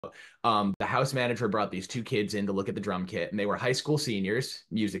The house manager brought these two kids in to look at the drum kit, and they were high school seniors,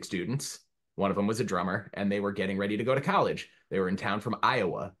 music students. One of them was a drummer, and they were getting ready to go to college. They were in town from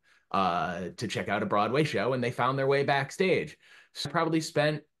Iowa to check out a Broadway show, and they found their way backstage. So I probably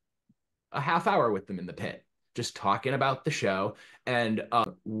spent a half hour with them in the pit, just talking about the show. And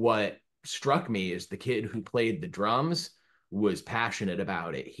what struck me is the kid who played the drums was passionate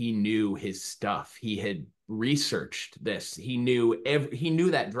about it. He knew his stuff. He had researched this. He knew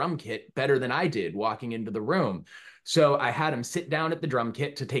that drum kit better than I did walking into the room. So I had him sit down at the drum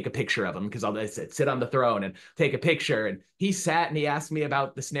kit to take a picture of him because I said, sit on the throne and take a picture. And he sat and he asked me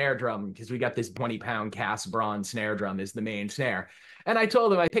about the snare drum because we got this 20-pound cast bronze snare drum as the main snare. And I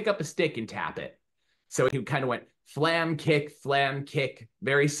told him I pick up a stick and tap it. So he kind of went flam, kick,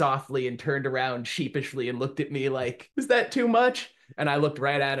 very softly and turned around sheepishly and looked at me like, is that too much? And I looked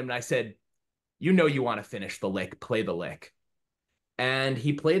right at him and I said, you know you want to finish the lick, play the lick. And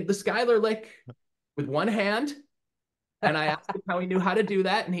he played the Skylar lick with one hand. And I asked him how he knew how to do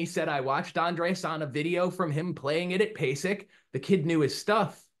that. And he said, I watched Andres on a video from him playing it at PASIC. The kid knew his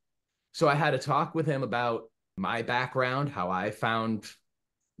stuff. So I had a talk with him about my background, how I found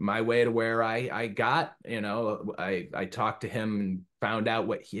my way to where I got, I talked to him and found out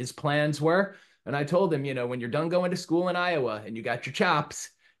what his plans were. And I told him, when you're done going to school in Iowa and you got your chops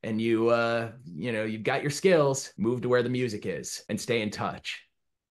and you've got your skills, move to where the music is and stay in touch.